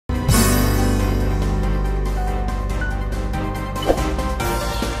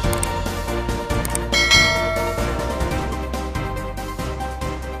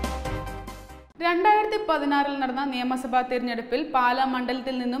2016 നടന്ന നിയമസഭാ തിരഞ്ഞെടുപ്പിൽ പാലാ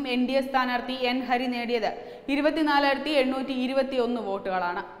മണ്ഡലത്തിൽ നിന്നും എൻഡിഎ സ്ഥാനാർത്ഥി എൻ ഹരി നേടിയത് 24,821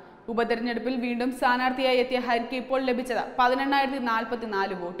 വോട്ടുകളാണ്. ഉപതെരഞ്ഞെടുപ്പിൽ വീണ്ടും സ്ഥാനാർത്ഥിയായി എത്തിയ ഹരിക്ക് ഇപ്പോൾ ലഭിച്ചത്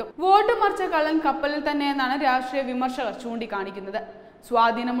 18,044 വോട്ടും. വോട്ട് മറിച്ച കള്ളൻ കപ്പലിൽ തന്നെയെന്നാണ് രാഷ്ട്രീയ വിമർശകർ ചൂണ്ടിക്കാണിക്കുന്നത്.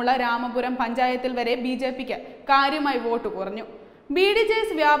 സ്വാധീനമുള്ള രാമപുരം പഞ്ചായത്തിൽ വരെ ബിജെപിക്ക് കാര്യമായി വോട്ട് കുറഞ്ഞു.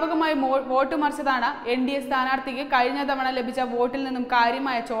 ബിഡിജെഎസ് വ്യാപകമായി വോട്ട് മറിച്ചതാണ് എൻഡിഎ സ്ഥാനാർത്ഥിക്ക് കഴിഞ്ഞ തവണ ലഭിച്ച വോട്ടിൽ നിന്നും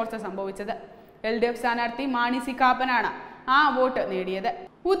കാര്യമായ ചോർച്ച സംഭവിച്ചത്. എൽഡിഎഫ് സ്ഥാനാർത്ഥി മാണി സി കാപ്പനാണ് ആ വോട്ട് നേടിയത്.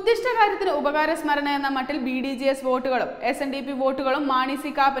 ഉദ്ദിഷ്ട കാര്യത്തിന് ഉപകാര സ്മരണ എന്ന മട്ടിൽ BDJS വോട്ടുകളും SNDP വോട്ടുകളും Mani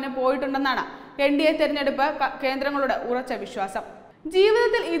C കാപ്പന് പോയിട്ടുണ്ടെന്നാണ് NDA തെരഞ്ഞെടുപ്പ് കേന്ദ്രങ്ങളുടെ ഉറച്ച വിശ്വാസം.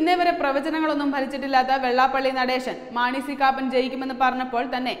 ജീവിതത്തിൽ ഇന്നേ വരെ പ്രവചനങ്ങളൊന്നും ഫലിച്ചിട്ടില്ലാത്ത വെള്ളാപ്പള്ളി നടേശൻ മാണി സി കാപ്പൻ ജയിക്കുമെന്ന് പറഞ്ഞപ്പോൾ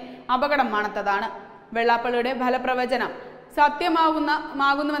തന്നെ അപകടം മണത്തതാണ്. വെള്ളാപ്പള്ളിയുടെ ഫലപ്രവചനം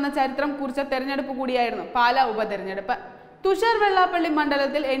സത്യമാകുന്നുവെന്ന ചരിത്രം കുറിച്ച തെരഞ്ഞെടുപ്പ് കൂടിയായിരുന്നു പാലാ ഉപതെരഞ്ഞെടുപ്പ്. തുഷാർ വെള്ളാപ്പള്ളി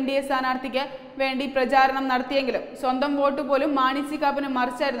മണ്ഡലത്തിൽ എൻഡിഎ സ്ഥാനാർത്ഥിക്ക് വേണ്ടി പ്രചാരണം നടത്തിയെങ്കിലും സ്വന്തം വോട്ട് പോലും മാണി സി കാപ്പന്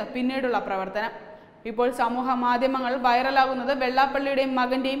മറിച്ചായിരുന്നു പിന്നീടുള്ള പ്രവർത്തനം. ഇപ്പോൾ സമൂഹ മാധ്യമങ്ങൾ വൈറലാകുന്നത് വെള്ളാപ്പള്ളിയുടെയും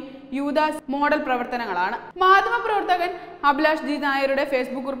മകന്റെയും യൂദാസ് മോഡൽ പ്രവർത്തനങ്ങളാണ്. മാധ്യമപ്രവർത്തകൻ അഭിലാഷ് ജി നായരുടെ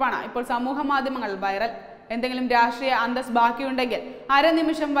ഫേസ്ബുക്ക് കുറിപ്പാണ് ഇപ്പോൾ സമൂഹ മാധ്യമങ്ങളിൽ വൈറൽ. എന്തെങ്കിലും രാഷ്ട്രീയ അന്തസ് ബാക്കിയുണ്ടെങ്കിൽ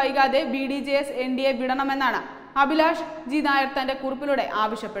അരനിമിഷം വൈകാതെ BDJS NDA വിടണമെന്നാണ് Abhilash G Nair തന്റെ കുറിപ്പിലൂടെ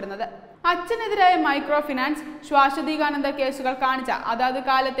ആവശ്യപ്പെടുന്നത്. അച്ഛനെതിരായ മൈക്രോ ഫിനാൻസ്, ശ്വാസതീകാനന്ദ കേസുകൾ കാണിച്ച അതാത്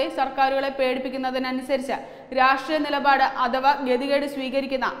കാലത്തെ സർക്കാരുകളെ പേടിപ്പിക്കുന്നതിനനുസരിച്ച് രാഷ്ട്രീയ നിലപാട് അഥവാ ഗതികേട്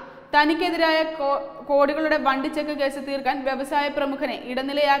സ്വീകരിക്കുന്ന തനിക്കെതിരായ കോടികളുടെ വണ്ടിച്ചെക്ക് കേസ് തീർക്കാൻ വ്യവസായ പ്രമുഖനെ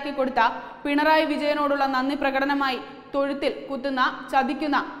ഇടനിലയാക്കി കൊടുത്ത പിണറായി വിജയനോടുള്ള നന്ദി പ്രകടനമായി തൊഴുത്തിൽ കുത്തുന്ന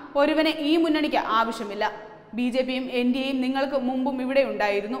ചതിക്കുന്ന ഒരുവനെ ഈ മുന്നണിക്ക് ആവശ്യമില്ല. ബിജെപിയും എൻഡിഎയും നിങ്ങൾക്ക് മുമ്പും ഇവിടെ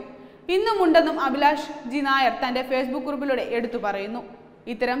ഉണ്ടായിരുന്നു, ഇന്നുമുണ്ടെന്നും അഭിലാഷ് ജി നായർ തന്റെ ഫേസ്ബുക്ക് കുറിപ്പിലൂടെ എടുത്തു പറയുന്നു.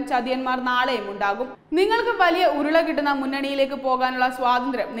 ഇത്തരം ചതിയന്മാർ നാളെയും ഉണ്ടാകും. നിങ്ങൾക്ക് വലിയ ഉരുള കിട്ടുന്ന മുന്നണിയിലേക്ക് പോകാനുള്ള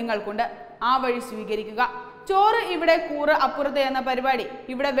സ്വാതന്ത്ര്യം നിങ്ങൾക്കുണ്ട്. ആ വഴി സ്വീകരിക്കുക. ചോറ് ഇവിടെ കൂറ് അപ്പുറത്തെ എന്ന പരിപാടി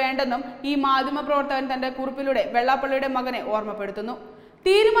ഇവിടെ വേണ്ടെന്നും ഈ മാധ്യമപ്രവർത്തകൻ തന്റെ കുറിപ്പിലൂടെ വെള്ളാപ്പള്ളിയുടെ മകനെ ഓർമ്മപ്പെടുത്തുന്നു.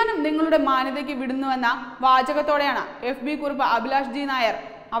 തീരുമാനം നിങ്ങളുടെ മാന്യതയ്ക്ക് വിടുന്നുവെന്ന വാചകത്തോടെയാണ് FB കുറിപ്പ് അഭിലാഷ് ജി നായർ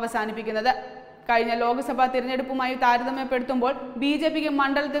അവസാനിപ്പിക്കുന്നത്. കഴിഞ്ഞ ലോക്സഭാ തിരഞ്ഞെടുപ്പുമായി താരതമ്യപ്പെടുത്തുമ്പോൾ ബിജെപിക്ക്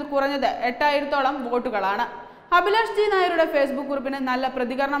മണ്ഡലത്തിൽ കുറഞ്ഞത് 8000-ഓളം വോട്ടുകളാണ്. അഭിലാഷ് ജി നായരുടെ ഫേസ്ബുക്ക് കുറിപ്പിന് നല്ല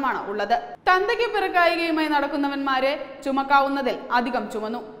പ്രതികരണമാണ് ഉള്ളത്. തന്തയ്ക്ക് പിറക്കായികയുമായി നടക്കുന്നവന്മാരെ ചുമക്കാവുന്നതിൽ അധികം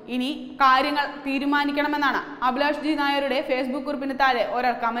ചുമന്നു. ഇനി കാര്യങ്ങൾ തീരുമാനിക്കണമെന്നാണ് അഭിലാഷ് ജി നായരുടെ ഫേസ്ബുക്ക് കുറിപ്പിന് താഴെ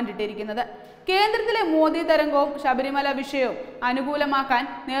ഒരാൾ കമന്റ് ഇട്ടിരിക്കുന്നത്. കേന്ദ്രത്തിലെ മോദി തരംഗവും ശബരിമല വിഷയവും അനുകൂലമാക്കാൻ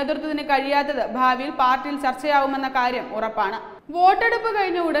നേതൃത്വത്തിന് കഴിയാത്തത് ഭാവിയിൽ പാർട്ടിയിൽ ചർച്ചയാവുമെന്ന കാര്യം ഉറപ്പാണ്. വോട്ടെടുപ്പ്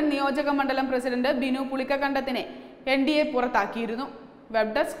കഴിഞ്ഞ ഉടൻ നിയോജക മണ്ഡലം president Binu പുളിക്കക്കണ്ടത്തിനെ NDA പുറത്താക്കിയിരുന്നു.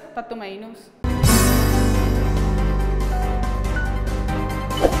 Web desk Tatwamayi news.